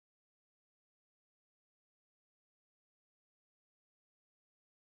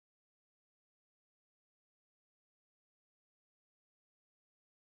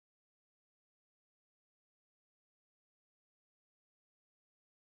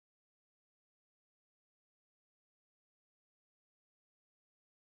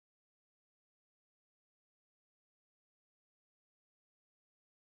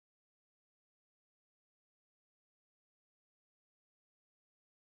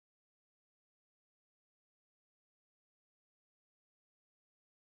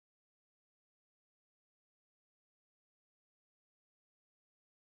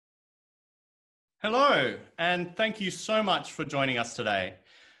Hello, and thank you so much for joining us today.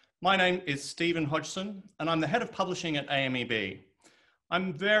 My name is Stephen Hodgson, and I'm the head of publishing at AMEB.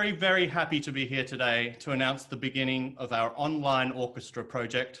 I'm very, very happy to be here today to announce the beginning of our online orchestra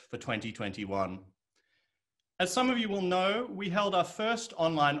project for 2021. As some of you will know, we held our first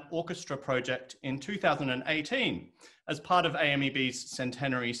online orchestra project in 2018 as part of AMEB's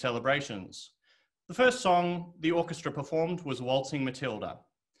centenary celebrations. The first song the orchestra performed was Waltzing Matilda.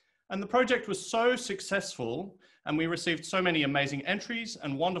 And the project was so successful and we received so many amazing entries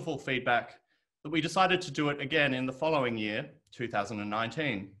and wonderful feedback that we decided to do it again in the following year,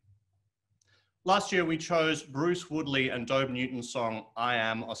 2019. Last year, we chose Bruce Woodley and Dobe Newton's song, I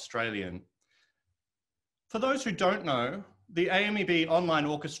Am Australian. For those who don't know, the AMEB Online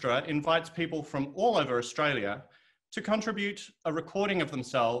Orchestra invites people from all over Australia to contribute a recording of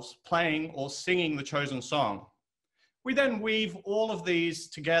themselves playing or singing the chosen song. We then weave all of these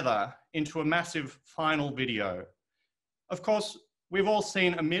together into a massive final video. Of course, we've all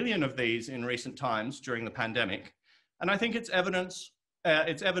seen a million of these in recent times during the pandemic, and I think it's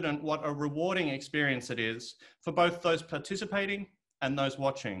evident what a rewarding experience it is for both those participating and those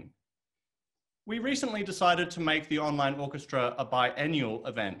watching. We recently decided to make the online orchestra a biennial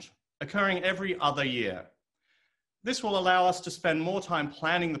event, occurring every other year. This will allow us to spend more time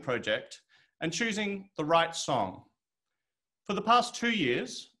planning the project and choosing the right song. For the past 2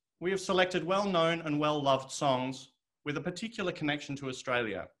 years, we have selected well-known and well-loved songs with a particular connection to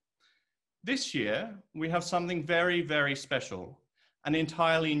Australia. This year, we have something very, very special, an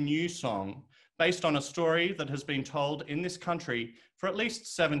entirely new song based on a story that has been told in this country for at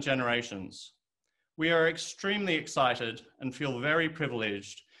least 7 generations. We are extremely excited and feel very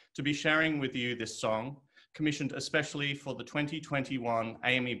privileged to be sharing with you this song, commissioned especially for the 2021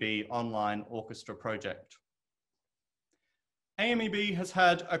 AMEB Online Orchestra project. AMEB has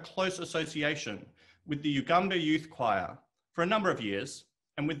had a close association with the Yugambeh Youth Choir for a number of years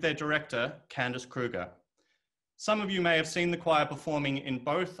and with their director, Candace Kruger. Some of you may have seen the choir performing in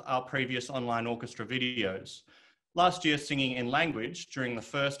both our previous online orchestra videos, last year singing in language during the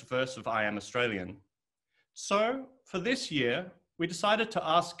first verse of I Am Australian. So for this year, we decided to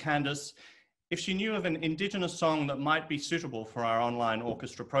ask Candace if she knew of an Indigenous song that might be suitable for our online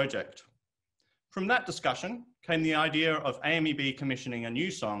orchestra project. From that discussion came the idea of AMEB commissioning a new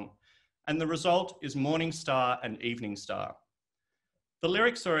song, and the result is Morning Star and Evening Star. The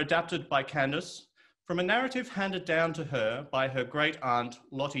lyrics are adapted by Candace from a narrative handed down to her by her great aunt,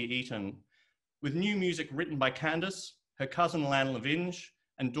 Lottie Eaton, with new music written by Candace, her cousin Lann Levinge,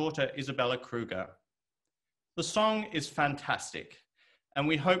 and daughter Isobella Kruger. The song is fantastic, and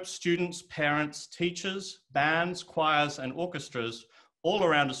we hope students, parents, teachers, bands, choirs, and orchestras all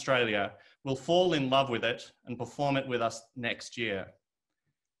around Australia will fall in love with it and perform it with us next year.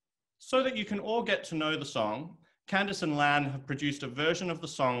 So that you can all get to know the song, Candace and Lann have produced a version of the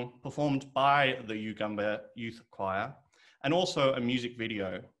song performed by the Yugambeh Youth Choir and also a music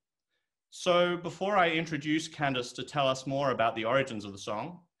video. So before I introduce Candace to tell us more about the origins of the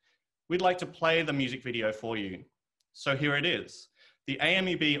song, we'd like to play the music video for you. So here it is, the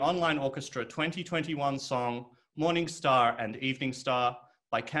AMEB Online Orchestra 2021 song, Morning Star and Evening Star,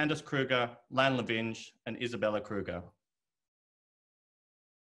 by Candace Kruger, Lann Levinge, and Isobella Kruger.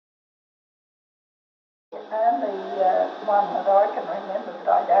 The only one that I can remember,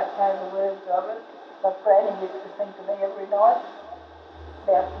 but I don't know the words of it, but Granny used to sing to me every night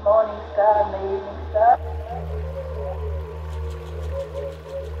about the morning star and the evening star.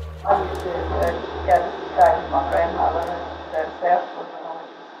 I used to go to stay with my grandmother at Southwood when I was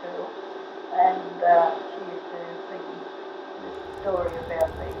in school, and she used to sing this story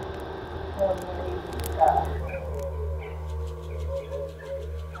about the morning and evening star,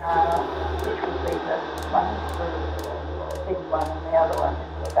 which would be the one is the big one and the other one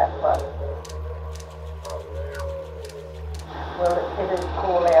is the back one. Well, it is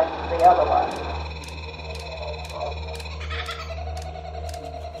call out to the other one.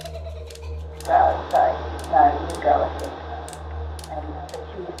 So say, no, you go ahead.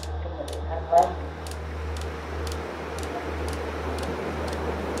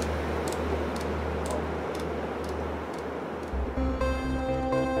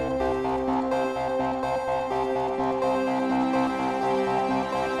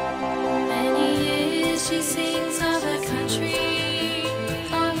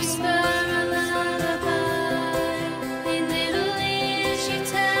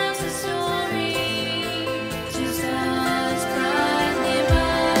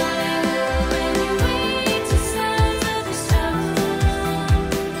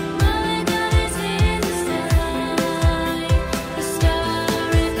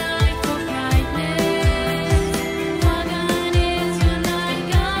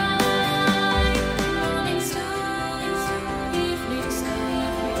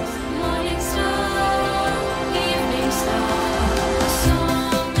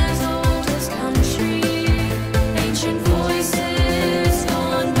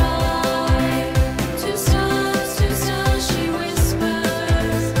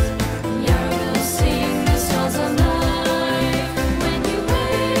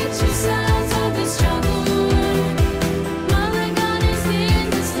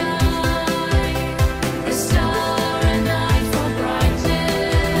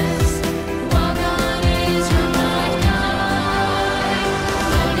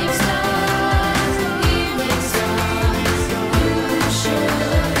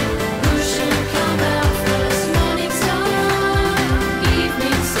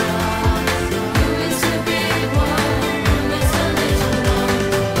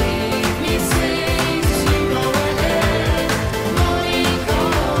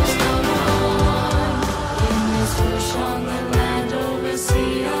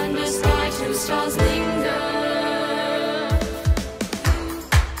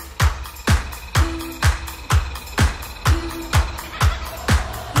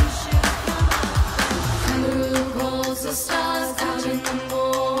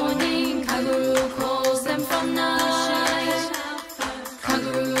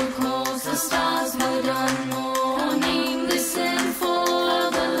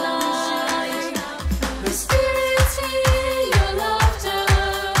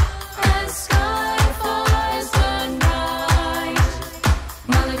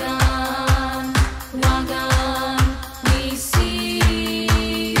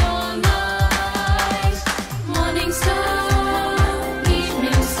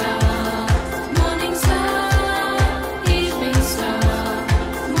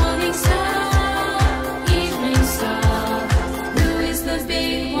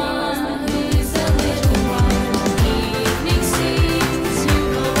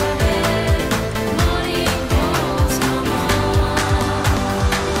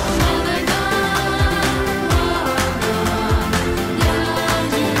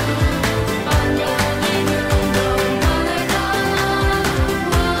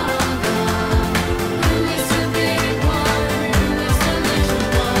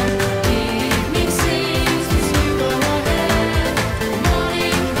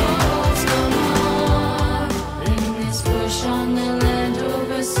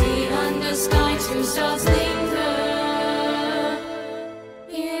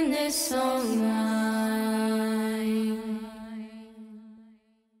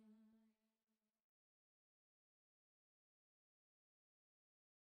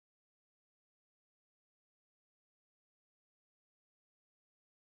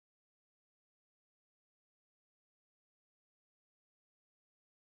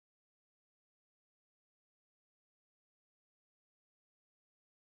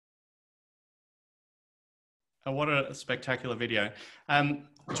 Oh, what a spectacular video.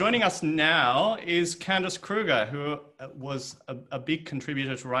 Joining us now is Candace Kruger, who was a big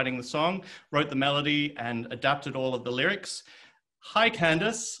contributor to writing the song, wrote the melody and adapted all of the lyrics. Hi,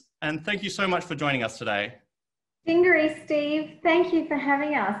 Candace, and thank you so much for joining us today. Dingery, Steve, thank you for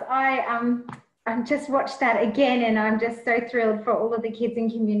having us. I just watched that again, and I'm just so thrilled for all of the kids in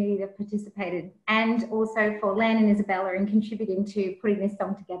community that participated, and also for Lann and Isobella in contributing to putting this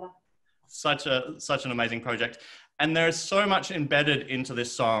song together. Such an amazing project. And there's so much embedded into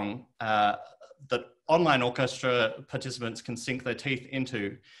this song that online orchestra participants can sink their teeth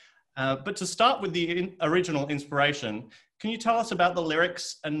into. But to start with the original inspiration, can you tell us about the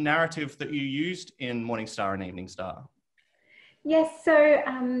lyrics and narrative that you used in Morning Star and Evening Star? Yes, so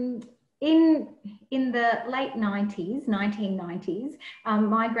in the late 1990s,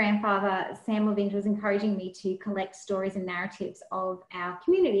 my grandfather, Lann Levinge, was encouraging me to collect stories and narratives of our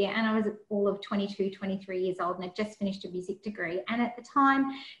community. And I was all of 22, 23 years old, and I'd just finished a music degree. And at the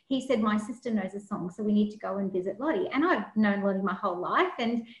time, he said, my sister knows a song, so we need to go and visit Lottie. And I've known Lottie my whole life,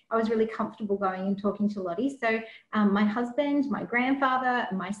 and I was really comfortable going and talking to Lottie. So my husband, my grandfather,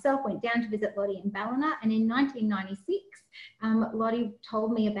 and myself went down to visit Lottie in Ballina. And in 1996, Lottie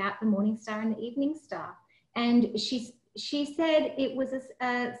told me about the Morning Star and the Evening Star. And she said it was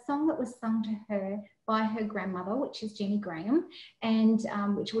a song that was sung to her by her grandmother, which is Jenny Graham, and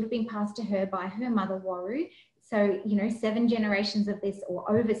which would have been passed to her by her mother, Waru. So, you know, 7 generations of this, or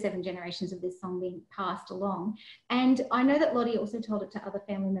over 7 generations of this song being passed along. And I know that Lottie also told it to other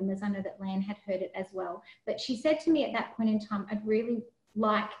family members. I know that Lann had heard it as well. But she said to me at that point in time, I'd really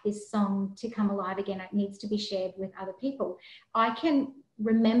like this song to come alive again. It needs to be shared with other people. I can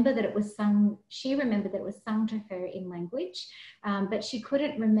remember that it was sung, she remembered that it was sung to her in language, but she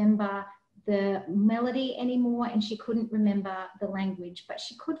couldn't remember the melody anymore, and she couldn't remember the language, but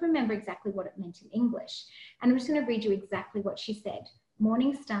she could remember exactly what it meant in English. And I'm just going to read you exactly what she said.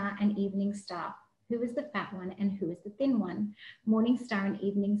 Morning Star and Evening Star. Who is the fat one and who is the thin one? Morning Star and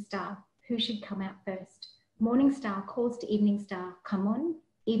Evening Star. Who should come out first? Morning Star calls to Evening Star, come on.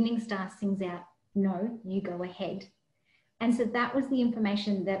 Evening Star sings out, no, you go ahead. And so that was the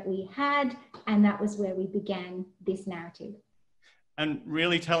information that we had, and that was where we began this narrative. And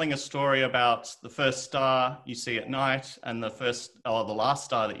really telling a story about the first star you see at night and the last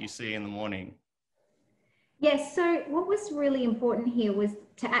star that you see in the morning. Yes, so what was really important here was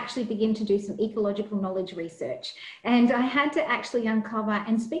to actually begin to do some ecological knowledge research. And I had to actually uncover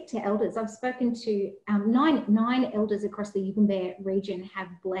and speak to elders. I've spoken to nine elders across the Yugambeh region have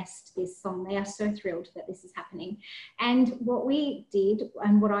blessed this song. They are so thrilled that this is happening. And what we did,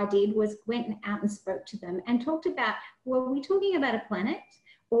 and what I did, was went out and spoke to them and talked about, were we talking about a planet?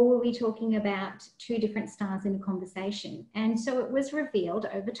 Or were we talking about 2 different stars in a conversation? And so it was revealed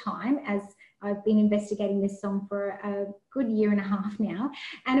over time, as I've been investigating this song for a good 1.5 years now,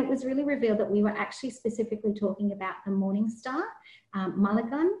 and it was really revealed that we were actually specifically talking about the Morning Star,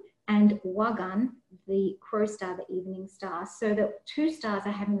 Mulligan, and Wagan, the crow star, the evening star, so that 2 stars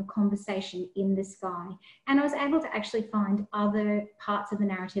are having a conversation in the sky. And I was able to actually find other parts of the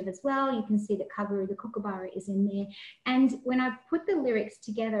narrative as well. You can see that Kaguru the kookaburra is in there. And when I put the lyrics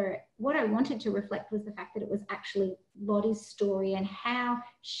together, what I wanted to reflect was the fact that it was actually Lottie's story and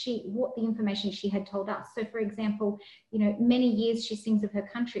what the information she had told us. So for example, you know, many years she sings of her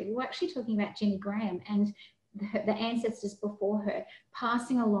country. We were actually talking about Jenny Graham and the ancestors before her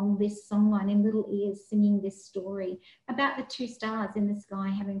passing along this songline in little ears, singing this story about the 2 stars in the sky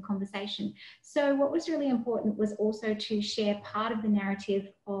having a conversation. So what was really important was also to share part of the narrative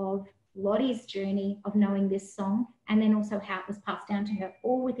of Lottie's journey of knowing this song, and then also how it was passed down to her,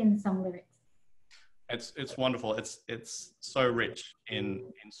 all within the song lyrics. It's wonderful. It's so rich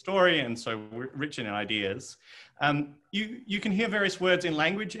in story and so rich in ideas. You can hear various words in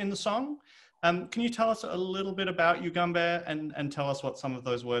language in the song. Can you tell us a little bit about Yugambeh and tell us what some of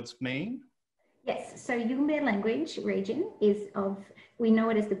those words mean? Yes, so Yugambeh language region is we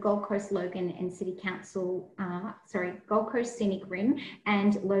know it as the Gold Coast, Logan and City Council, Gold Coast Scenic Rim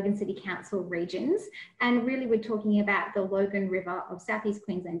and Logan City Council regions. And really we're talking about the Logan River of Southeast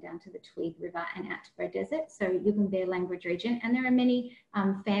Queensland down to the Tweed River and out to Bow Desert, so Yugambeh language region. And there are many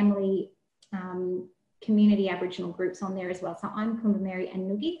family community Aboriginal groups on there as well. So I'm Kombumerri and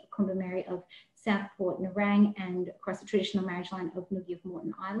Ngugi, Kombumerri of South Port Narang and across the traditional marriage line of Ngugi of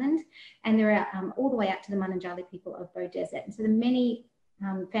Moreton Island. And there are all the way out to the Mununjali people of Bow Desert. And so there are many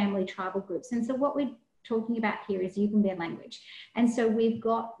family tribal groups. And so what we're talking about here is Yugambeh language. And so we've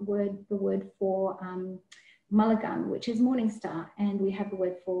got the word for Mulligan, which is morning star, and we have the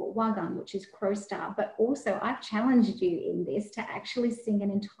word for Wagan, which is crow star. But also I've challenged you in this to actually sing an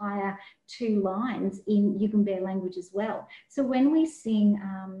entire 2 lines in Yugambeh language as well. So when we sing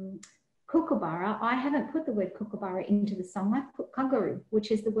Kookaburra, I haven't put the word Kookaburra into the song. I've put Kagaru,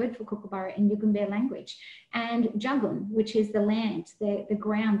 which is the word for Kookaburra in Yugambeh language, and Jagun, which is the land, the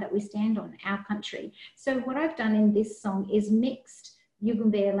ground that we stand on, our country. So what I've done in this song is mixed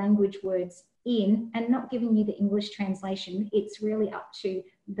Yugambeh language words in and not giving you the English translation. It's really up to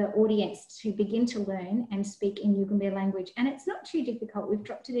the audience to begin to learn and speak in Yugambeh language. And it's not too difficult. We've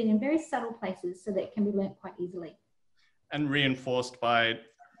dropped it in very subtle places so that it can be learnt quite easily. And reinforced by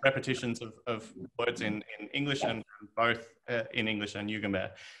repetitions of words in English and both in English and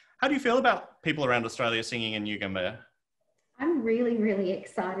Yugambeh. How do you feel about people around Australia singing in Yugambeh? I'm really, really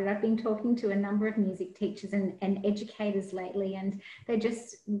excited. I've been talking to a number of music teachers and educators lately, and they're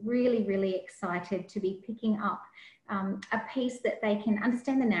just really, really excited to be picking up a piece that they can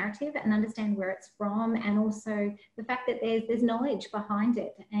understand the narrative and understand where it's from, and also the fact that there's knowledge behind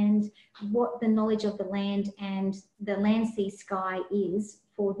it and what the knowledge of the land and the land, sea, sky is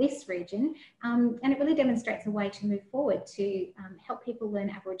for this region. And it really demonstrates a way to move forward to help people learn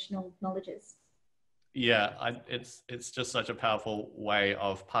Aboriginal knowledges. Yeah, it's just such a powerful way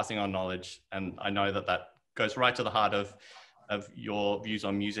of passing on knowledge, and I know that goes right to the heart of your views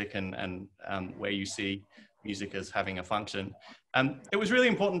on music and where you see music as having a function. It was really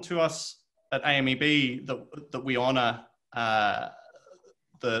important to us at AMEB that we honour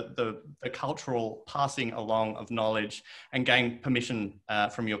the cultural passing along of knowledge and gain permission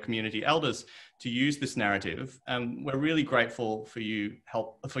from your community elders to use this narrative. We're really grateful for your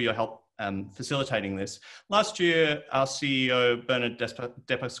help facilitating this. Last year, our CEO, Bernard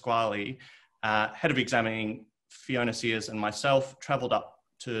De Pasquale, head of examining Fiona Sears and myself, travelled up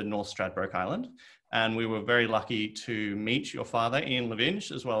to North Stradbroke Island, and we were very lucky to meet your father, Ian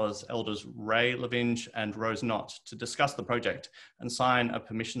Levinge, as well as elders Ray Levinge and Rose Knott, to discuss the project and sign a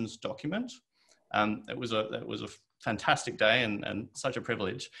permissions document. It was a fantastic day and such a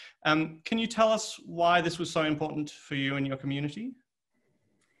privilege. Can you tell us why this was so important for you and your community?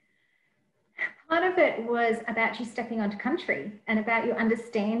 Part of it was about you stepping onto country and about you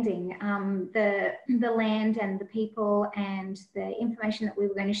understanding the land and the people and the information that we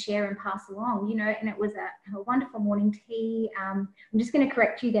were going to share and pass along, you know, and it was a wonderful morning tea. I'm just going to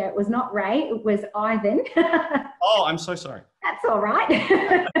correct you there. It was not Ray, it was Ivan. Oh, I'm so sorry. That's all right.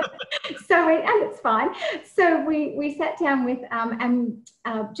 And it's fine. So we sat down with,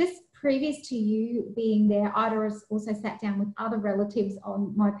 just previous to you being there, I'd also sat down with other relatives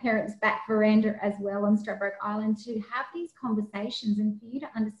on my parents' back veranda as well on Stradbroke Island to have these conversations and for you to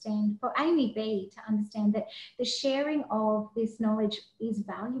understand, for AMEB to understand that the sharing of this knowledge is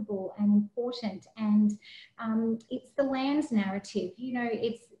valuable and important, and it's the land's narrative. You know,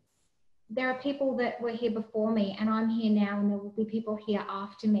 there are people that were here before me and I'm here now, and there will be people here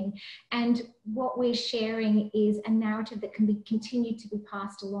after me. And what we're sharing is a narrative that can be continued to be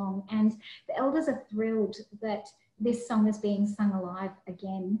passed along. And the elders are thrilled that this song is being sung alive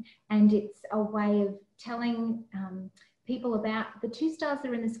again. And it's a way of telling people about the 2 stars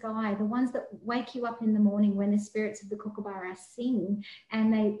that are in the sky, the ones that wake you up in the morning when the spirits of the Kookaburra sing,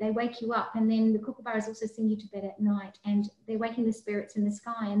 and they wake you up, and then the Kookaburras also sing you to bed at night, and they're waking the spirits in the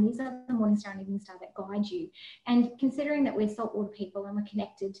sky, and these are the morning star and evening star that guide you. And considering that we're saltwater people and we're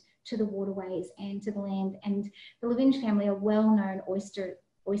connected to the waterways and to the land, and the Levinge family are well-known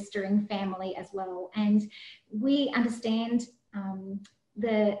oystering family as well, and we understand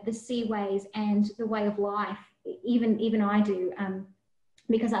the seaways and the way of life. Even I do,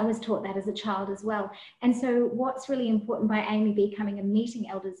 because I was taught that as a child as well. And so what's really important by AMEB coming and meeting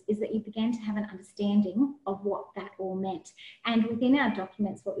elders is that you began to have an understanding of what that all meant. And within our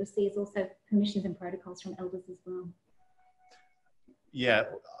documents, what you'll see is also permissions and protocols from elders as well. Yeah,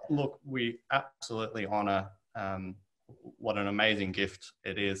 look, we absolutely honour what an amazing gift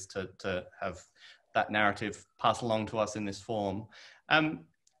it is to have that narrative passed along to us in this form. And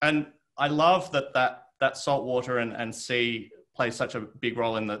I love that saltwater and sea plays such a big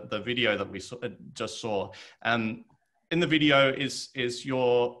role in the video that we just saw. In the video is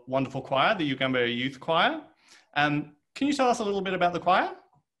your wonderful choir, the Yugambeh Youth Choir. Can you tell us a little bit about the choir?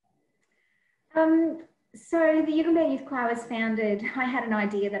 So the Yugambeh Youth Choir was founded, I had an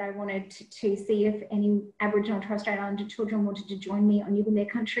idea that I wanted to see if any Aboriginal and Torres Strait Islander children wanted to join me on Yugambeh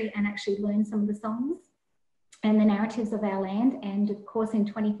country and actually learn some of the songs and the narratives of our land. And of course in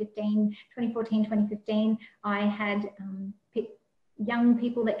 2014, 2015, I had young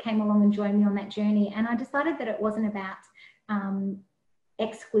people that came along and joined me on that journey. And I decided that it wasn't about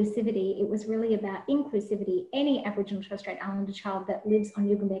exclusivity. It was really about inclusivity. Any Aboriginal and Torres Strait Islander child that lives on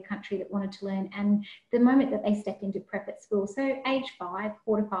Yugambeh country that wanted to learn, and the moment that they stepped into prep at school, so age 5,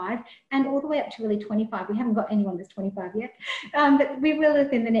 4 to 5, and all the way up to really 25. We haven't got anyone that's 25 yet, but we will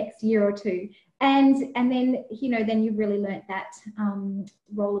within the next year or two. And then, you know, then you really learnt that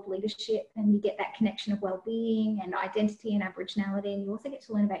role of leadership, and you get that connection of well-being and identity and Aboriginality, and you also get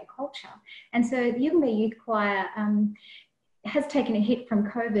to learn about your culture. And so the Yugambeh Youth Choir has taken a hit from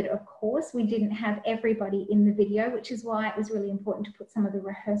COVID, of course. We didn't have everybody in the video, which is why it was really important to put some of the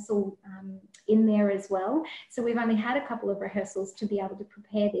rehearsal in there as well. So we've only had a couple of rehearsals to be able to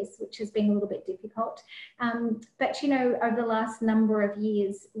prepare this, which has been a little bit difficult. But, you know, over the last number of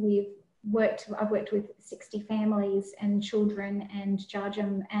years, I've worked with 60 families and children and judge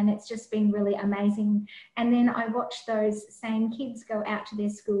them, and it's just been really amazing. And then I watch those same kids go out to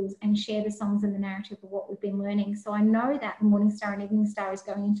their schools and share the songs and the narrative of what we've been learning. So I know that the Morning Star and Evening Star is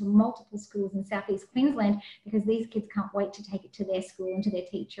going into multiple schools in Southeast Queensland, because these kids can't wait to take it to their school and to their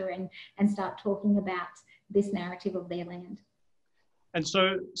teacher and start talking about this narrative of their land. And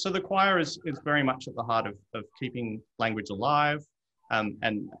so the choir is very much at the heart of keeping language alive,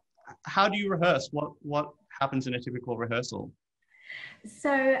 and how do you rehearse? What happens in a typical rehearsal?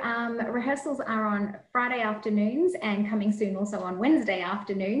 So rehearsals are on Friday afternoons, and coming soon also on Wednesday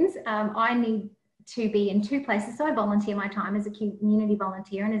afternoons. I need to be in 2 places. So I volunteer my time as a community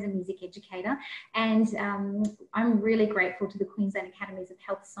volunteer and as a music educator. And I'm really grateful to the Queensland Academies of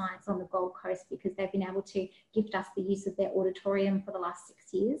Health Science on the Gold Coast, because they've been able to gift us the use of their auditorium for the last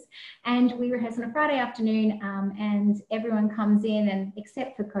 6 years. And we rehearse on a Friday afternoon, and everyone comes in, and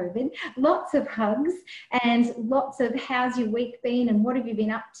except for COVID, lots of hugs and lots of how's your week been and what have you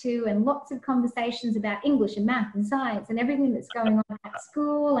been up to, and lots of conversations about English and math and science and everything that's going on at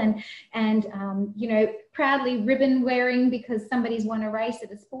school, and you know, proudly ribbon wearing because somebody's won a race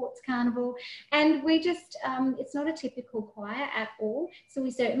at a sports carnival. And we just, it's not a typical choir at all. So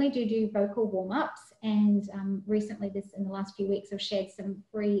we certainly do vocal warm-ups, and recently in the last few weeks, I've shared some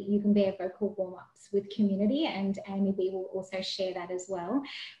free Yugambeh vocal warm-ups with community, and AMEB will also share that as well.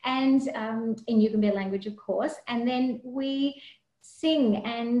 And in Yugambeh language, of course. And then we sing,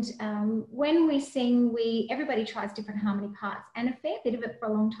 and when we sing, everybody tries different harmony parts, and a fair bit of it for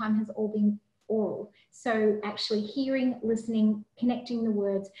a long time has all been oral. So actually hearing, listening, connecting the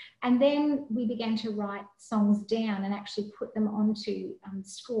words, and then we began to write songs down and actually put them onto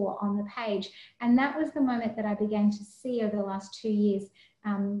score on the page. And that was the moment that I began to see over the last 2 years,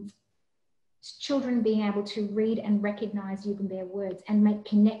 children being able to read and recognise Yugambeh words and make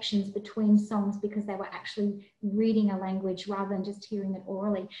connections between songs, because they were actually reading a language rather than just hearing it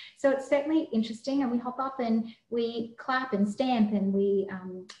orally. So it's certainly interesting, and we hop up and we clap and stamp, and we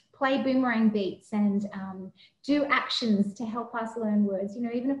play boomerang beats and do actions to help us learn words. You know,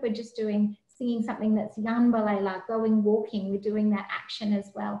 even if we're just singing something that's Yugambeh, going walking, we're doing that action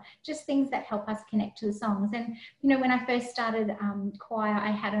as well. Just things that help us connect to the songs. And, you know, when I first started choir, I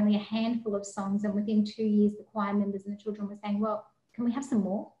had only a handful of songs, and within 2 years, the choir members and the children were saying, well, can we have some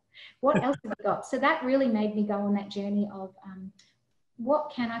more? What else have we got? So that really made me go on that journey of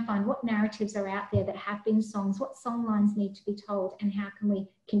what can I find? What narratives are out there that have been songs? What song lines need to be told? And how can we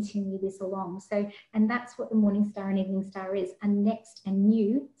continue this along? So, and that's what the Morning Star and Evening Star is, a next and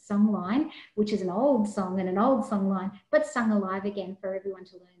new song line, which is an old song and an old song line, but sung alive again for everyone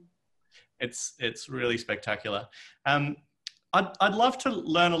to learn. It's really spectacular. I'd love to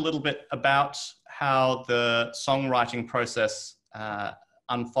learn a little bit about how the songwriting process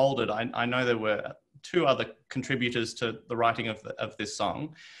unfolded. I know there were 2 other contributors to the writing of this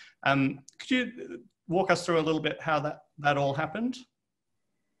song. Could you walk us through a little bit how that all happened?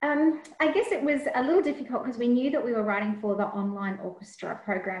 I guess it was a little difficult because we knew that we were writing for the online orchestra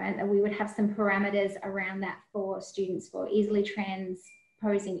program, and that we would have some parameters around that for students, for easily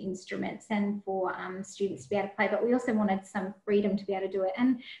transposing instruments and for students to be able to play, but we also wanted some freedom to be able to do it.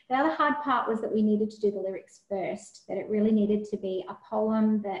 And the other hard part was that we needed to do the lyrics first, that it really needed to be a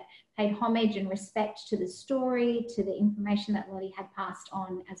poem that paid homage and respect to the story, to the information that Lottie had passed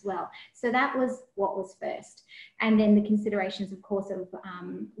on as well. So that was what was first. And then the considerations, of course, of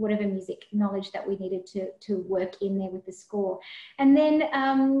whatever music knowledge that we needed to work in there with the score. And then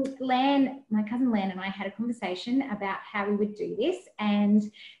Lann, my cousin Lann, and I had a conversation about how we would do this, and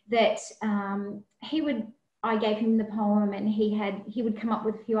that I gave him the poem, and he would come up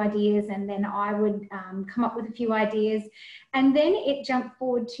with a few ideas, and then I would come up with a few ideas. And then it jumped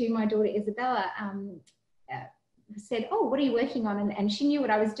forward to my daughter Isobella, said, oh, what are you working on? And she knew what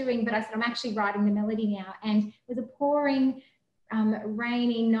I was doing, but I said, I'm actually writing the melody now. And it was a pouring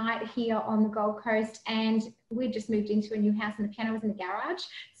rainy night here on the Gold Coast, and we just moved into a new house and the piano was in the garage.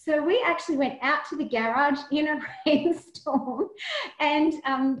 So we actually went out to the garage in a rainstorm, and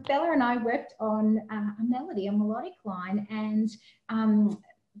Bella and I worked on a melody, a melodic line, and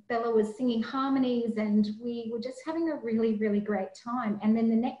Bella was singing harmonies, and we were just having a really, really great time. And then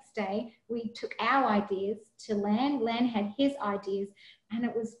the next day we took our ideas to Lann. Lann had his ideas, and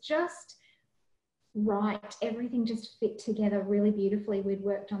it was just right. Everything just fit together really beautifully. We'd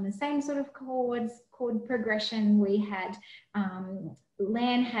worked on the same sort of chords, chord progression. We had,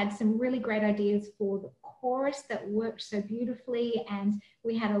 Lann had some really great ideas for the chorus that worked so beautifully, and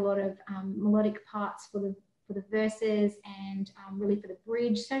we had a lot of melodic parts for the verses and really for the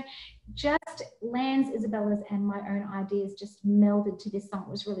bridge. So just Lann's, Isobella's and my own ideas just melded to this song. It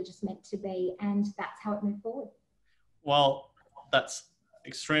was really just meant to be, and that's how it moved forward. Well, that's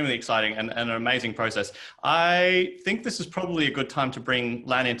extremely exciting and an amazing process. I think this is probably a good time to bring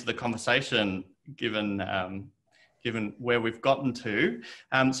Lann into the conversation, given where we've gotten to.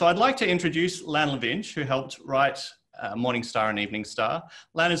 So I'd like to introduce Lann Levinge, who helped write Morning Star and Evening Star.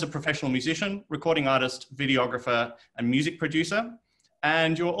 Lann is a professional musician, recording artist, videographer, and music producer.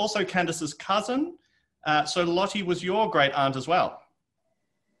 And you're also Candace's cousin. So Lottie was your great aunt as well.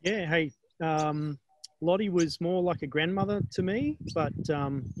 Yeah, hey, Lottie was more like a grandmother to me, but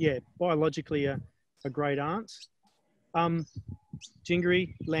yeah, biologically a great aunt.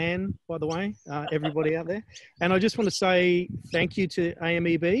 Jingeri, Lann, by the way, everybody out there. And I just want to say thank you to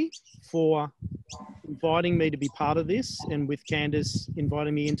AMEB for inviting me to be part of this, and with Candace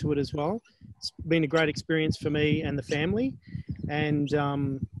inviting me into it as well. It's been a great experience for me and the family. And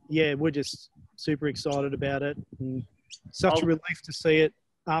yeah, we're just super excited about it. And such a relief to see it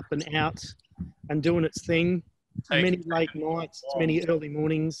up and out and doing its thing. Many late nights, many early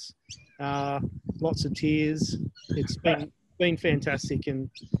mornings, lots of tears. It's been fantastic, and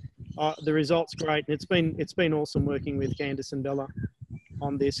the result's great. And it's been awesome working with Candace and Bella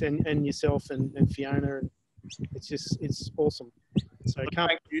on this, and yourself and Fiona. And it's awesome. So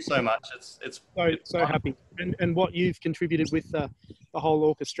thank you so much. It's so happy, and what you've contributed with the whole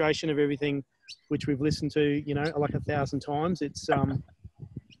orchestration of everything, which we've listened to, you know, like 1,000 times.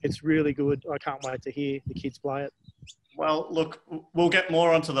 It's really good. I can't wait to hear the kids play it. Well, look, we'll get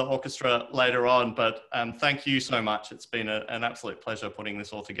more onto the orchestra later on, but thank you so much. It's been an absolute pleasure putting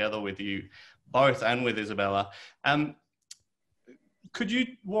this all together with you both and with Isobella. Could you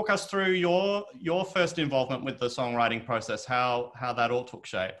walk us through your first involvement with the songwriting process, how that all took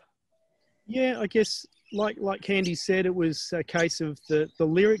shape? Yeah, I guess like Candy said, it was a case of the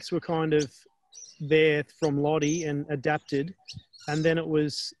lyrics were kind of there from Lottie and adapted, and then it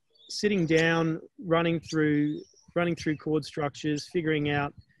was sitting down, running through chord structures, figuring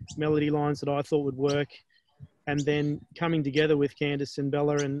out melody lines that I thought would work, and then coming together with Candace and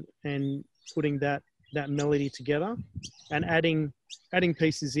Bella and putting that melody together and adding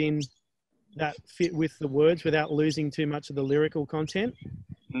pieces in that fit with the words without losing too much of the lyrical content.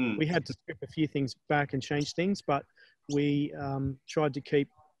 We had to strip a few things back and change things, but we tried to keep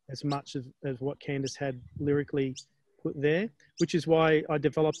as much as what Candace had lyrically put there, which is why I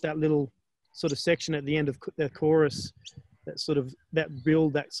developed that little sort of section at the end of the chorus, that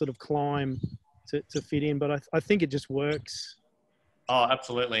build, that sort of climb to fit in. But I think it just works. Oh,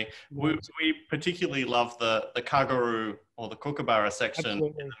 absolutely. We particularly love the Kagaru or the Kookaburra section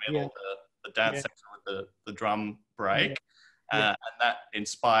in the middle, the dance section with the drum break. And that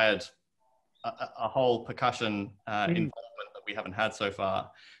inspired a whole percussion involvement that we haven't had so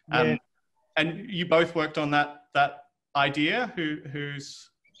far. And you both worked on that idea? Who's...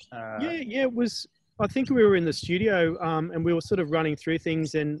 it was, I think we were in the studio and we were sort of running through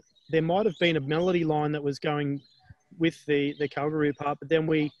things, and there might have been a melody line that was going with the Calgary part, but then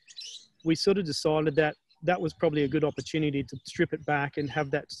we sort of decided that was probably a good opportunity to strip it back and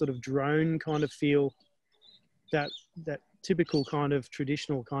have that sort of drone kind of feel, that typical kind of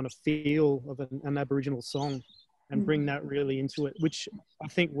traditional kind of feel of an Aboriginal song, and bring that really into it, which I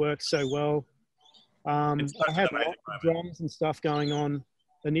think works so well. I had lots of drums and stuff going on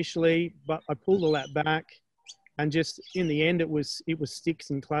initially, but I pulled all that back, and just in the end it was sticks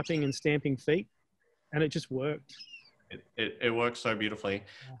and clapping and stamping feet, and it just worked. It works so beautifully.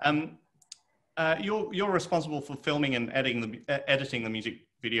 You're responsible for filming and editing the music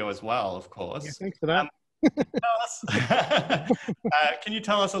video as well, of course. Yeah, thanks for that. Can you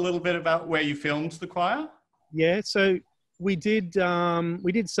tell us a little bit about where you filmed the choir? Yeah, so we did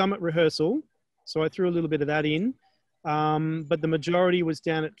summit rehearsal, so I threw a little bit of that in, but the majority was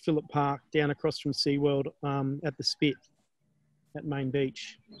down at Phillip Park, down across from SeaWorld, at the Spit at Main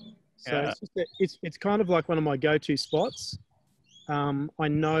Beach. So it's kind of like one of my go-to spots. I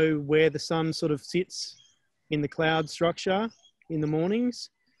know where the sun sort of sits in the cloud structure in the mornings.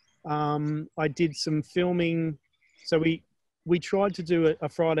 I did some filming. So we tried to do a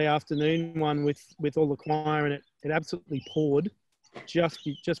Friday afternoon one with all the choir, and it absolutely poured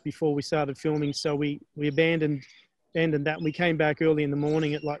just before we started filming. So we abandoned that. We came back early in the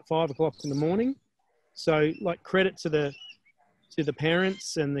morning at like 5 o'clock in the morning. So like credit to the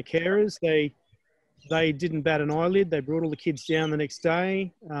parents and the carers. They didn't bat an eyelid. They brought all the kids down the next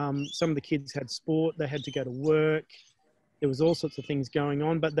day. Some of the kids had sport. They had to go to work. There was all sorts of things going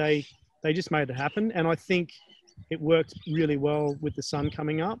on, but they just made it happen. And I think it worked really well with the sun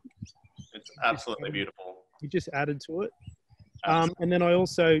coming up. It's absolutely beautiful. You just added to it. And then I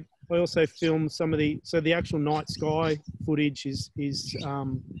also filmed some of the actual night sky footage is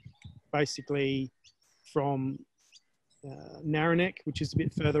basically from Narranack, which is a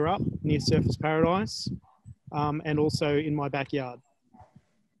bit further up near Surfers Paradise, and also in my backyard.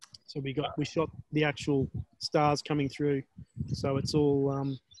 So we shot the actual stars coming through. So it's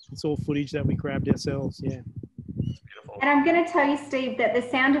all footage that we grabbed ourselves. Yeah. And I'm going to tell you, Steve, that the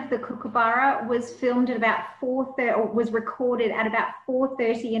sound of the kookaburra was filmed at about 4:30, or was recorded at about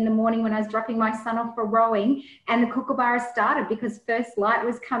 4:30 in the morning when I was dropping my son off for rowing, and the kookaburra started because first light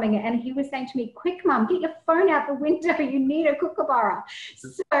was coming, and he was saying to me, "Quick, Mum, get your phone out the window. You need a kookaburra."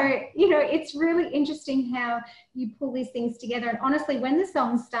 So, you know, it's really interesting how you pull these things together. And honestly, when the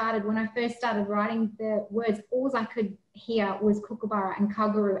song started, when I first started writing the words, all I could hear was kookaburra and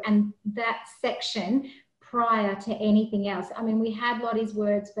kangaroo, and that section prior to anything else. I mean, we had Lottie's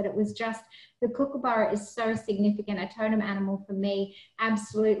words, but it was just, the kookaburra is so significant, a totem animal for me,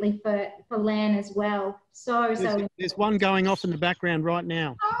 absolutely for Lann as well. There's one going off in the background right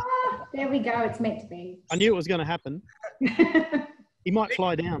now. Ah, there we go, it's meant to be. I knew it was going to happen. He might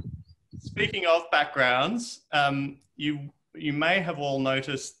fly down. Speaking of backgrounds, you may have all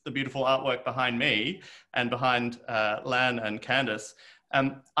noticed the beautiful artwork behind me and behind Lann and Candace.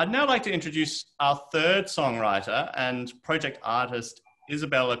 I'd now like to introduce our third songwriter and project artist,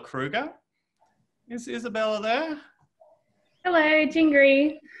 Isobella Kruger. Is Isobella there? Hello,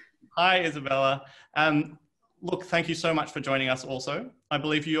 Jingri. Hi, Isobella. Look, thank you so much for joining us also. I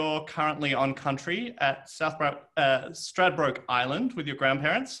believe you're currently on country at Stradbroke Island with your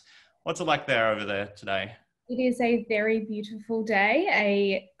grandparents. What's it like over there today? It is a very beautiful day,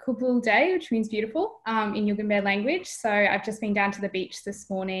 a kupul day, which means beautiful in Yugambeh language. So I've just been down to the beach this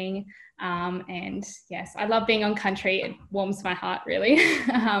morning, and yes, I love being on country. It warms my heart, really.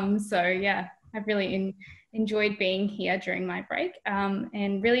 So yeah, I've really enjoyed being here during my break.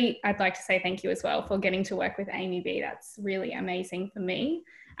 And really, I'd like to say thank you as well for getting to work with AMEB. That's really amazing for me.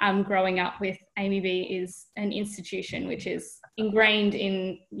 Growing up with AMEB is an institution which is ingrained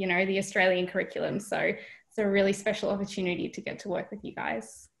in, you know, the Australian curriculum. So it's a really special opportunity to get to work with you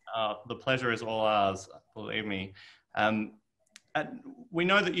guys. The pleasure is all ours, believe me. We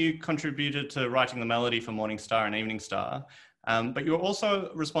know that you contributed to writing the melody for Morning Star and Evening Star, but you're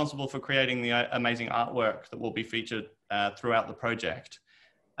also responsible for creating the amazing artwork that will be featured throughout the project.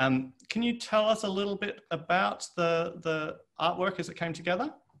 Can you tell us a little bit about the artwork as it came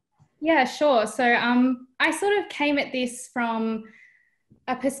together? Yeah, sure. So I sort of came at this from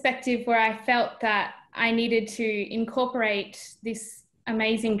a perspective where I felt that I needed to incorporate this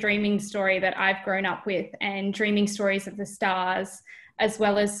amazing dreaming story that I've grown up with, and dreaming stories of the stars, as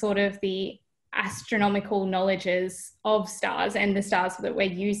well as sort of the astronomical knowledges of stars and the stars that we're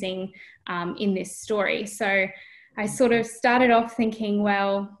using in this story. So I sort of started off thinking,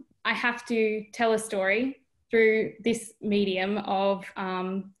 well, I have to tell a story through this medium of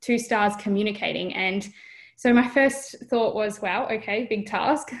two stars communicating. And so my first thought was, wow, okay, big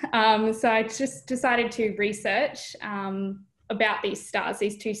task. So I just decided to research about these stars,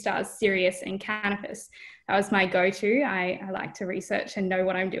 these two stars, Sirius and Canopus. That was my go-to. I like to research and know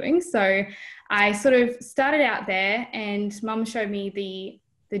what I'm doing. So I sort of started out there, and Mum showed me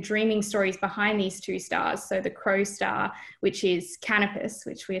the dreaming stories behind these two stars. So the Crow star, which is Canopus,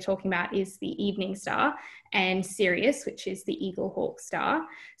 which we are talking about, is the evening star, and Sirius, which is the Eagle Hawk star.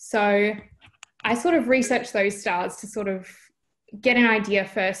 So I sort of researched those stars to sort of get an idea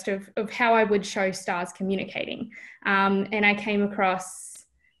first of how I would show stars communicating. And I came across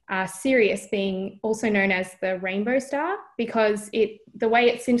Sirius being also known as the rainbow star, because the way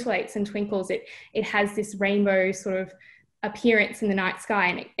it scintillates and twinkles, it has this rainbow sort of appearance in the night sky,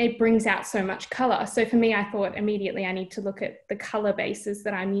 and it brings out so much color. So for me, I thought immediately I need to look at the color bases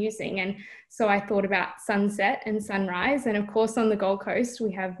that I'm using. And so I thought about sunset and sunrise. And of course, on the Gold Coast,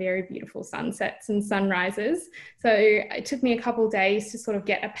 we have very beautiful sunsets and sunrises. So it took me a couple of days to sort of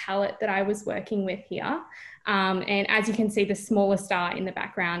get a palette that I was working with here. And as you can see, the smaller star in the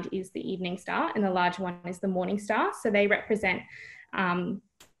background is the evening star, and the larger one is the morning star. So they represent a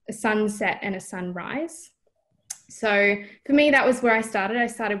sunset and a sunrise. So for me, that was where I started. I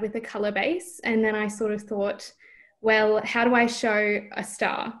started with a color base, and then I sort of thought, well, how do I show a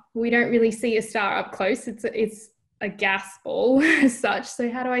star? We don't really see a star up close. It's a gas ball as such.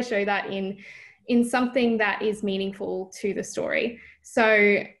 So how do I show that in something that is meaningful to the story?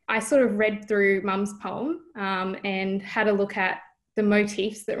 So I sort of read through Mum's poem and had a look at the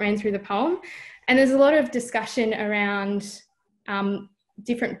motifs that ran through the poem. And there's a lot of discussion around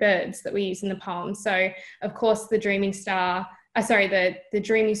different birds that we use in the poem. So of course the dreaming star, the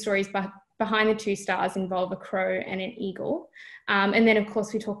dreaming stories behind the two stars involve a crow and an eagle. And then of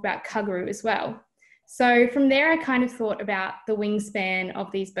course we talk about kangaroo as well. So from there I kind of thought about the wingspan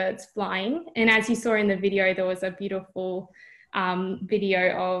of these birds flying. And as you saw in the video, there was a beautiful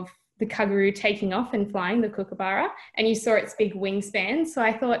video of the kangaroo taking off and flying, the kookaburra, and you saw its big wingspan. So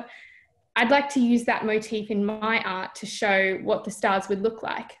I thought, I'd like to use that motif in my art to show what the stars would look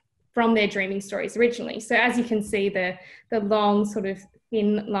like from their dreaming stories originally. So as you can see, the long sort of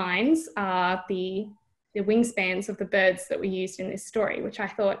thin lines are the wingspans of the birds that were used in this story, which I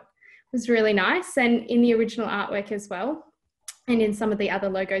thought was really nice. And in the original artwork as well, and in some of the other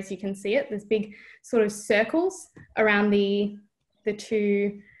logos, you can see it. There's big sort of circles around the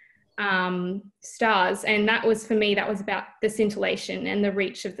two stars, and that was, for me, that was about the scintillation and the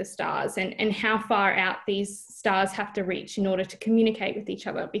reach of the stars, and how far out these stars have to reach in order to communicate with each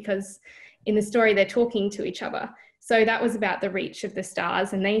other, because in the story they're talking to each other. So that was about the reach of the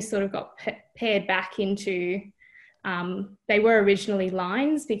stars, and they sort of got paired back into, they were originally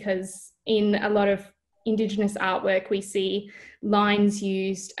lines, because in a lot of Indigenous artwork we see lines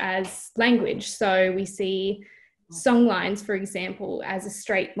used as language. So we see song lines, for example, as a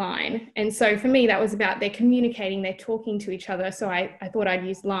straight line. And so for me, that was about they're communicating, they're talking to each other. So I thought I'd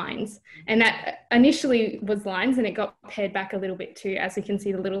use lines. And that initially was lines, and it got paired back a little bit too, as you can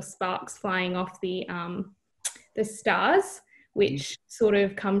see the little sparks flying off the stars, which sort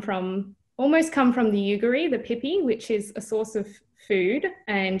of almost come from the Yuggeri, the pipi, which is a source of food.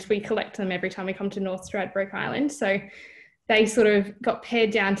 And we collect them every time we come to North Stradbroke Island. So they sort of got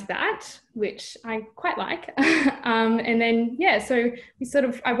pared down to that, which I quite like. And then, yeah, so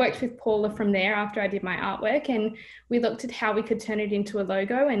I worked with Paula from there after I did my artwork, and we looked at how we could turn it into a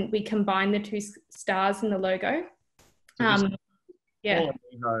logo, and we combined the two stars in the logo. Paula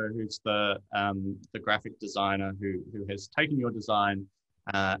Miho, who's the graphic designer who has taken your design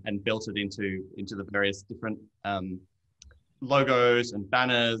and built it into the various different logos and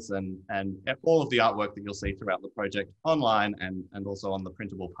banners and all of the artwork that you'll see throughout the project online and also on the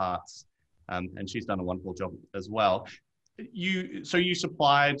printable parts. And she's done a wonderful job as well. You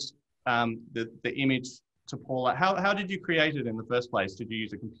supplied the image to Paula. How did you create it in the first place? Did you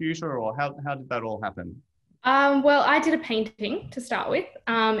use a computer, or how did that all happen? Well, I did a painting to start with,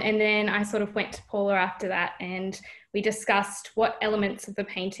 and then I sort of went to Paula after that, and we discussed what elements of the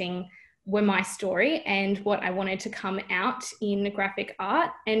painting were my story and what I wanted to come out in graphic art.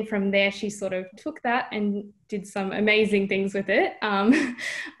 And from there, she sort of took that and did some amazing things with it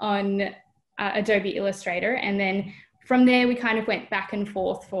on Adobe Illustrator. And then from there, we kind of went back and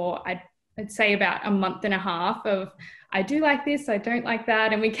forth for, I'd say about a month and a half of, I do like this, I don't like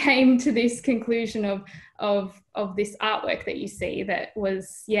that. And we came to this conclusion of this artwork that you see that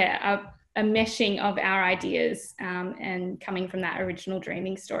was, a meshing of our ideas and coming from that original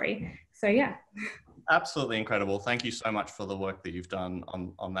dreaming story. So, yeah. Absolutely incredible. Thank you so much for the work that you've done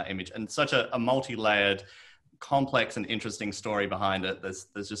on that image, and such a multi-layered, complex and interesting story behind it. There's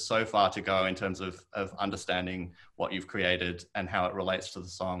just so far to go in terms of understanding what you've created and how it relates to the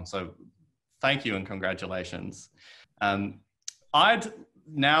song. So thank you and congratulations. I'd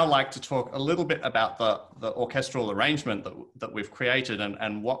now like to talk a little bit about the orchestral arrangement that we've created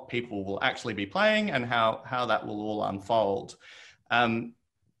and what people will actually be playing and how that will all unfold.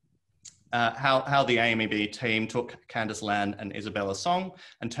 How the AMEB team took Candace, Lann and Isobella's song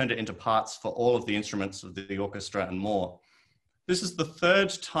and turned it into parts for all of the instruments of the orchestra and more. This is the third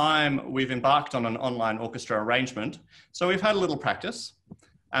time we've embarked on an online orchestra arrangement, so we've had a little practice.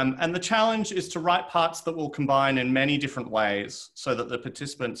 And the challenge is to write parts that will combine in many different ways so that the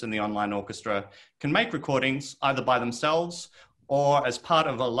participants in the online orchestra can make recordings either by themselves or as part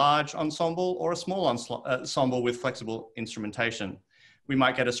of a large ensemble or a small ensemble with flexible instrumentation. We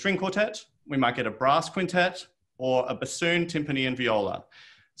might get a string quartet, we might get a brass quintet, or a bassoon, timpani, and viola.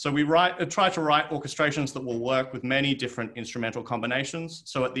 So we try to write orchestrations that will work with many different instrumental combinations.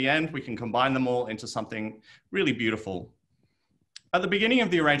 So at the end, we can combine them all into something really beautiful. At the beginning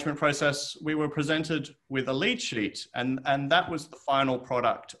of the arrangement process, we were presented with a lead sheet, and that was the final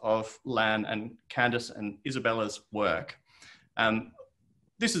product of Lann and Candace and Isobella's work.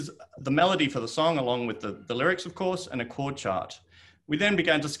 This is the melody for the song, along with the lyrics, of course, and a chord chart. We then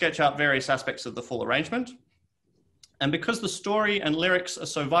began to sketch out various aspects of the full arrangement. And because the story and lyrics are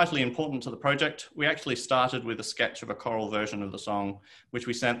so vitally important to the project, we actually started with a sketch of a choral version of the song, which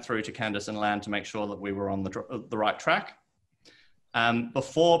we sent through to Candace and Lann to make sure that we were on the right track,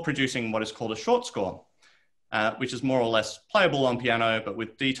 before producing what is called a short score, which is more or less playable on piano, but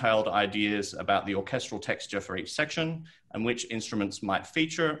with detailed ideas about the orchestral texture for each section and which instruments might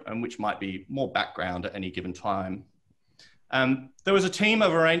feature and which might be more background at any given time. There was a team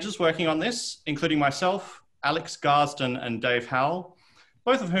of arrangers working on this, including myself, Alex Garsden and Dave Howell,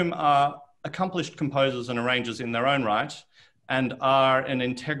 both of whom are accomplished composers and arrangers in their own right and are an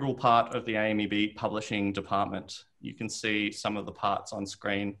integral part of the AMEB publishing department. You can see some of the parts on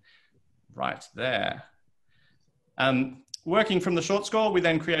screen right there. Working from the short score, we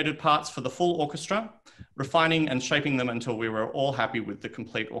then created parts for the full orchestra, refining and shaping them until we were all happy with the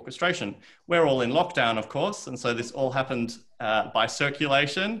complete orchestration. We're all in lockdown, of course, and so this all happened by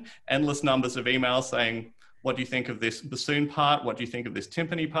circulation, endless numbers of emails saying, what do you think of this bassoon part? What do you think of this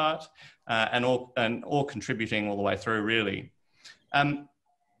timpani part? And all contributing all the way through, really. On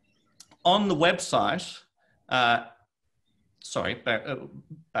the website, sorry,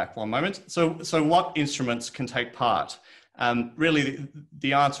 back one moment. So what instruments can take part? Really,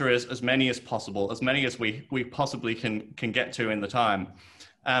 the answer is as many as possible, as many as we possibly can get to in the time.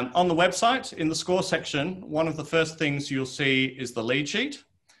 On the website, in the score section, one of the first things you'll see is the lead sheet.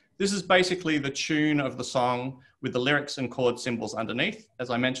 This is basically the tune of the song with the lyrics and chord symbols underneath, as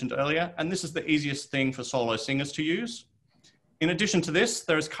I mentioned earlier, and this is the easiest thing for solo singers to use. In addition to this,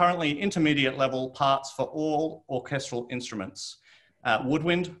 there is currently intermediate level parts for all orchestral instruments,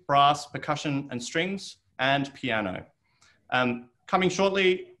 woodwind, brass, percussion and strings, and piano. Coming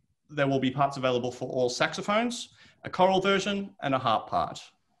shortly, there will be parts available for all saxophones, a choral version, and a harp part.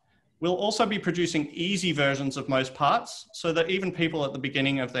 We'll also be producing easy versions of most parts so that even people at the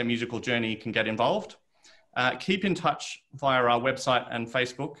beginning of their musical journey can get involved. Keep in touch via our website and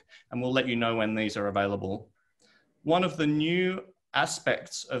Facebook, and we'll let you know when these are available. One of the new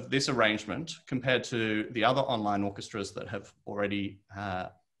aspects of this arrangement compared to the other online orchestras that have already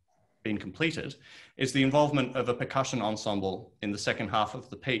been completed is the involvement of a percussion ensemble in the second half of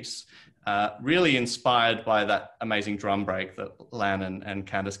the piece, really inspired by that amazing drum break that Lann and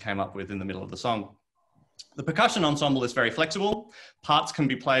Candace came up with in the middle of the song. The percussion ensemble is very flexible. Parts can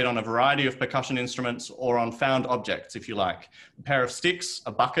be played on a variety of percussion instruments or on found objects, if you like. A pair of sticks,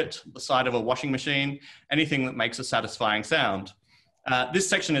 a bucket, the side of a washing machine, anything that makes a satisfying sound. This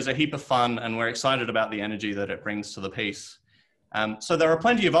section is a heap of fun and we're excited about the energy that it brings to the piece. So there are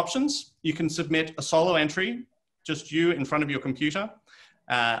plenty of options. You can submit a solo entry, just you in front of your computer,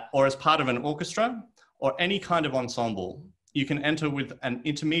 or as part of an orchestra, or any kind of ensemble. You can enter with an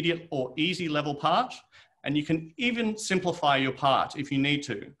intermediate or easy level part, and you can even simplify your part if you need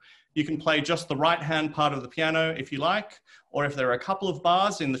to. You can play just the right hand part of the piano if you like, or if there are a couple of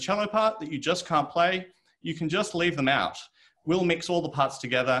bars in the cello part that you just can't play, you can just leave them out. We'll mix all the parts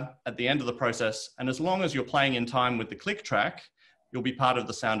together at the end of the process, and as long as you're playing in time with the click track, you'll be part of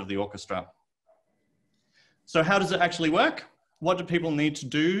the sound of the orchestra. So how does it actually work? What do people need to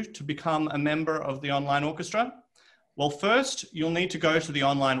do to become a member of the online orchestra? Well, first, you'll need to go to the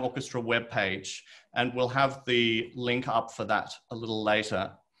online orchestra webpage, and we'll have the link up for that a little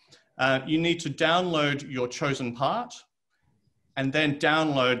later. You need to download your chosen part and then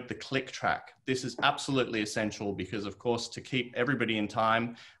download the click track. This is absolutely essential because, of course, to keep everybody in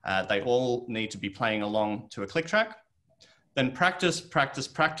time, they all need to be playing along to a click track. Then practice, practice,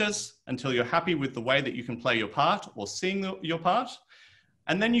 practice until you're happy with the way that you can play your part or sing your part.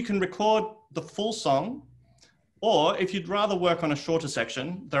 And then you can record the full song, or if you'd rather work on a shorter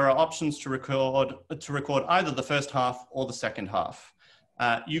section, there are options to record either the first half or the second half.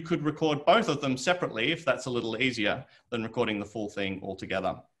 You could record both of them separately if that's a little easier than recording the full thing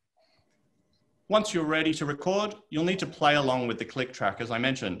altogether. Once you're ready to record, you'll need to play along with the click track, as I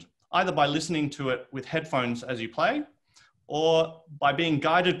mentioned, either by listening to it with headphones as you play, or by being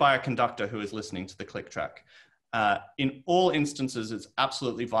guided by a conductor who is listening to the click track. in all instances, it's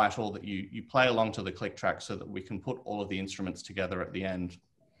absolutely vital that you play along to the click track so that we can put all of the instruments together at the end.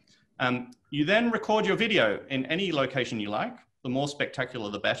 You then record your video in any location you like. The more spectacular,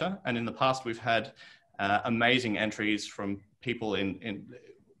 the better. And in the past, we've had amazing entries from people in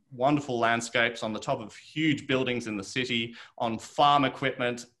wonderful landscapes on the top of huge buildings in the city, on farm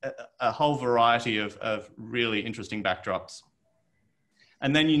equipment, a whole variety of really interesting backdrops.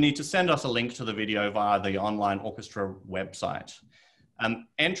 And then you need to send us a link to the video via the Online Orchestra website.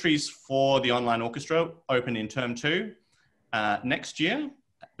 Entries for the Online Orchestra open in term 2 next year,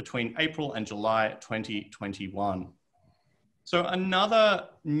 between April and July 2021. So another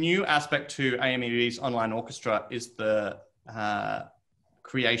new aspect to AMEB's Online Orchestra is the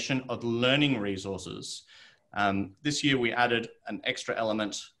creation of learning resources. This year we added an extra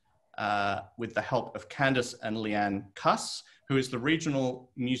element with the help of Candace and Leanne Cuss, who is the Regional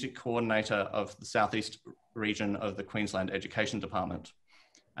Music Coordinator of the Southeast region of the Queensland Education Department.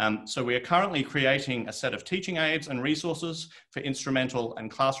 So we are currently creating a set of teaching aids and resources for instrumental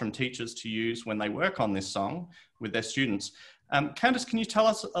and classroom teachers to use when they work on this song with their students. Candace, can you tell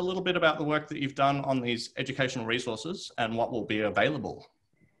us a little bit about the work that you've done on these educational resources and what will be available?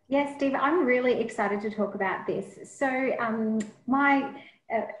 Yes, Steve, I'm really excited to talk about this. So my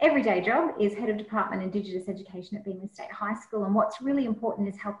everyday job is Head of Department Indigenous Education at Beenleigh State High School, and what's really important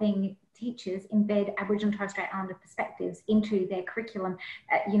is helping teachers embed Aboriginal and Torres Strait Islander perspectives into their curriculum,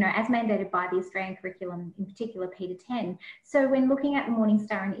 you know, as mandated by the Australian curriculum, in particular Peter 10. So when looking at the Morning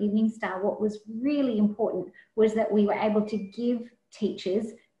Star and Evening Star, what was really important was that we were able to give teachers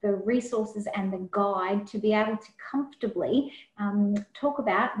the resources and the guide to be able to comfortably talk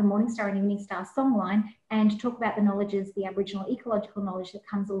about the Morning Star and Evening Star songline and talk about the knowledges, the Aboriginal ecological knowledge that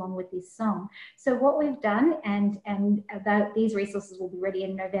comes along with this song. So what we've done, and these resources will be ready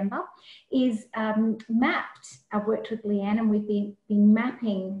in November, is mapped. I've worked with Leanne and we've been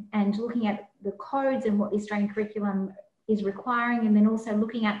mapping and looking at the codes and what the Australian curriculum is requiring, and then also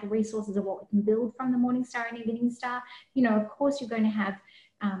looking at the resources of what we can build from the Morning Star and Evening Star. You know, of course, you're going to have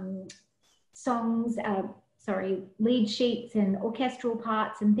lead sheets and orchestral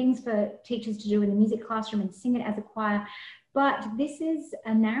parts and things for teachers to do in the music classroom and sing it as a choir. But this is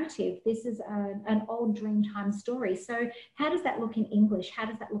a narrative. This is an old Dreamtime story. So how does that look in English? How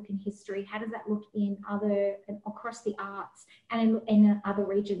does that look in history? How does that look in across the arts and in other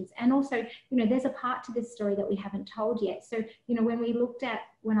regions? And also, you know, there's a part to this story that we haven't told yet. So, you know, when I looked at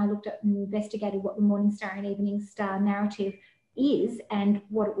and investigated what the Morning Star and Evening Star narrative is and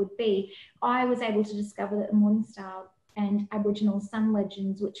what it would be, I was able to discover that the Morning Star and Aboriginal Sun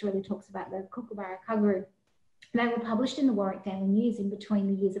Legends, which really talks about the Kookaburra Kaguru, they were published in the Warwick Daily News in between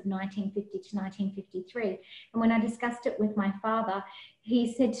the years of 1950 to 1953. And when I discussed it with my father,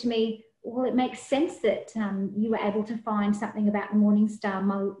 he said to me, well, it makes sense that you were able to find something about the Morning Star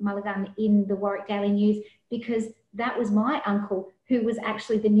Mulligan in the Warwick Daily News, because that was my uncle, who was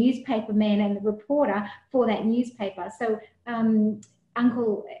actually the newspaper man and the reporter for that newspaper. So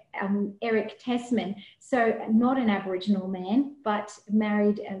Uncle Eric Tessman, so not an Aboriginal man, but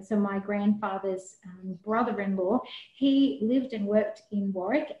married, so my grandfather's brother-in-law, he lived and worked in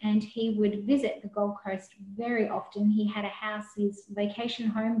Warwick, and he would visit the Gold Coast very often. He had a house, his vacation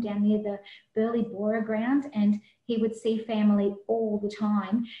home down near the Burleigh Bora ground, and he would see family all the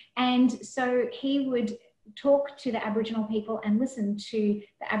time. And so he would talk to the Aboriginal people and listen to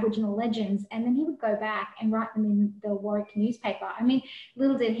the Aboriginal legends, and then he would go back and write them in the Warwick newspaper. I mean,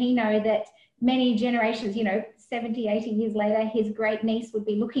 little did he know that many generations, you know, 70, 80 years later, his great niece would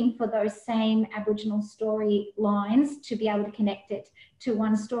be looking for those same Aboriginal story lines to be able to connect it to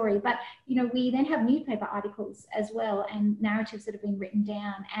one story. But, you know, we then have newspaper articles as well and narratives that have been written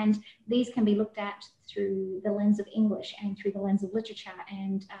down, and these can be looked at through the lens of English and through the lens of literature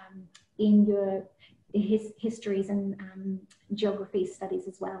and in your histories and geography studies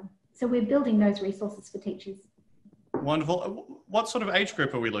as well. So we're building those resources for teachers. Wonderful. What sort of age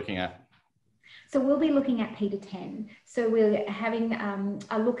group are we looking at? So we'll be looking at Peter 10. So we're having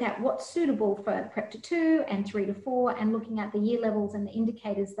a look at what's suitable for Prep to 2 and 3 to 4, and looking at the year levels and the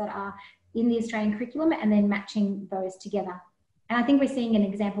indicators that are in the Australian curriculum, and then matching those together. And I think we're seeing an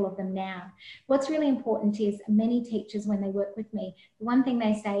example of them now. What's really important is many teachers, when they work with me, the one thing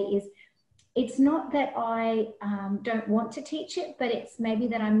they say is, it's not that I don't want to teach it, but it's maybe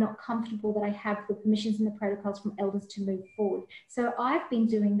that I'm not comfortable that I have the permissions and the protocols from elders to move forward. So I've been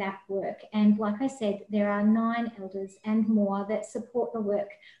doing that work. And like I said, there are 9 elders and more that support the work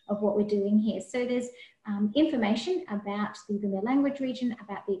of what we're doing here. So there's information about the Yugambeh language region,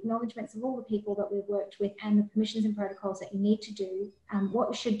 about the acknowledgements of all the people that we've worked with and the permissions and protocols that you need to do, what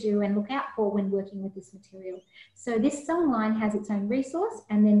you should do and look out for when working with this material. So this songline has its own resource,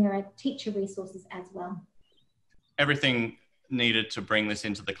 and then there are teacher resources as well. Everything needed to bring this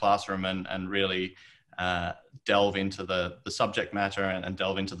into the classroom and really delve into the subject matter and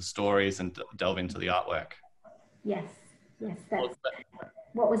delve into the stories and delve into the artwork. Yes, that's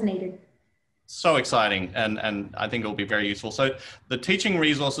what was needed. So exciting, and I think it will be very useful. So the teaching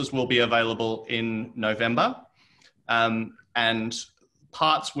resources will be available in November, and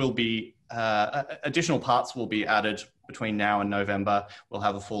parts will be, additional parts will be added between now and November. We'll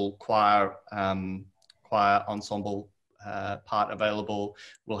have a full choir ensemble part available.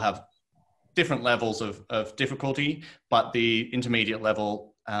 We'll have different levels of difficulty, but the intermediate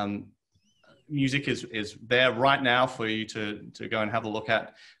level music is there right now for you to go and have a look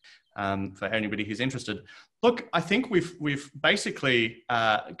at, for anybody who's interested. Look, I think we've basically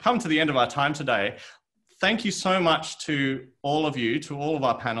come to the end of our time today. Thank you so much to all of you, to all of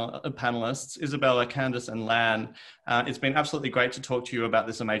our panelists, Isobella, Candace and Lann. It's been absolutely great to talk to you about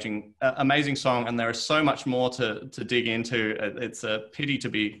this amazing song, and there is so much more to dig into. It's a pity to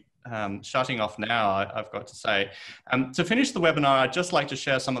be shutting off now, I've got to say. To finish the webinar, I'd just like to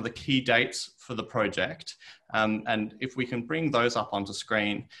share some of the key dates for the project, and if we can bring those up onto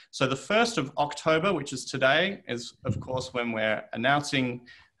screen. So the 1st of October, which is today, is of course when we're announcing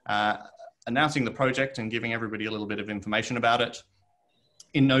the project and giving everybody a little bit of information about it.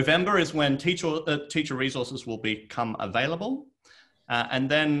 In November is when teacher resources will become available. And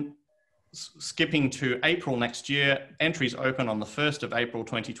then skipping to April next year, entries open on the 1st of April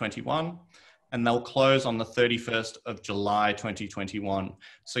 2021, and they'll close on the 31st of July 2021.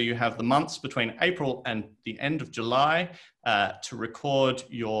 So you have the months between April and the end of July to record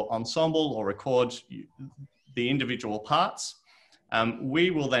your ensemble or record the individual parts.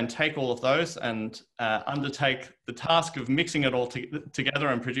 We will then take all of those and undertake the task of mixing it all together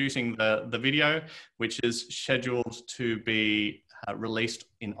and producing the video, which is scheduled to be released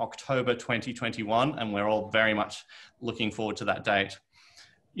in October 2021, and we're all very much looking forward to that date.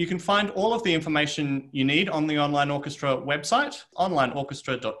 You can find all of the information you need on the Online Orchestra website,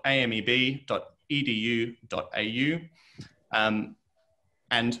 onlineorchestra.ameb.edu.au.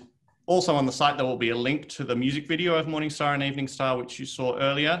 And also on the site, there will be a link to the music video of Morning Star and Evening Star, which you saw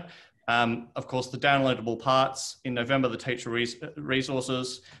earlier. Of course, the downloadable parts in November, the teacher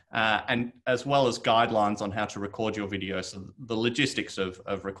resources, and as well as guidelines on how to record your video. So the logistics of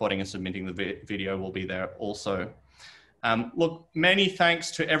recording and submitting the video will be there also. Look, many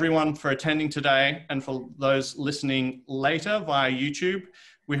thanks to everyone for attending today and for those listening later via YouTube.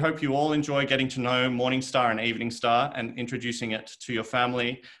 We hope you all enjoy getting to know Morning Star and Evening Star and introducing it to your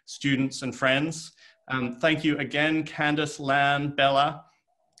family, students and friends. Thank you again, Candace, Lann, Bella,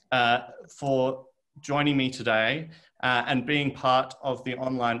 for joining me today and being part of the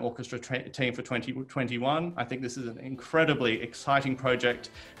Online Orchestra team for 2021. I think this is an incredibly exciting project,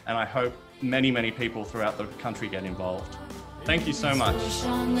 and I hope many, many people throughout the country get involved. Thank you so much.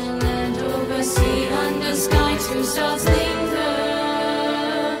 On the land, over sea, under sky, two stars linger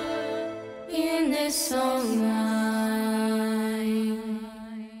in this song now.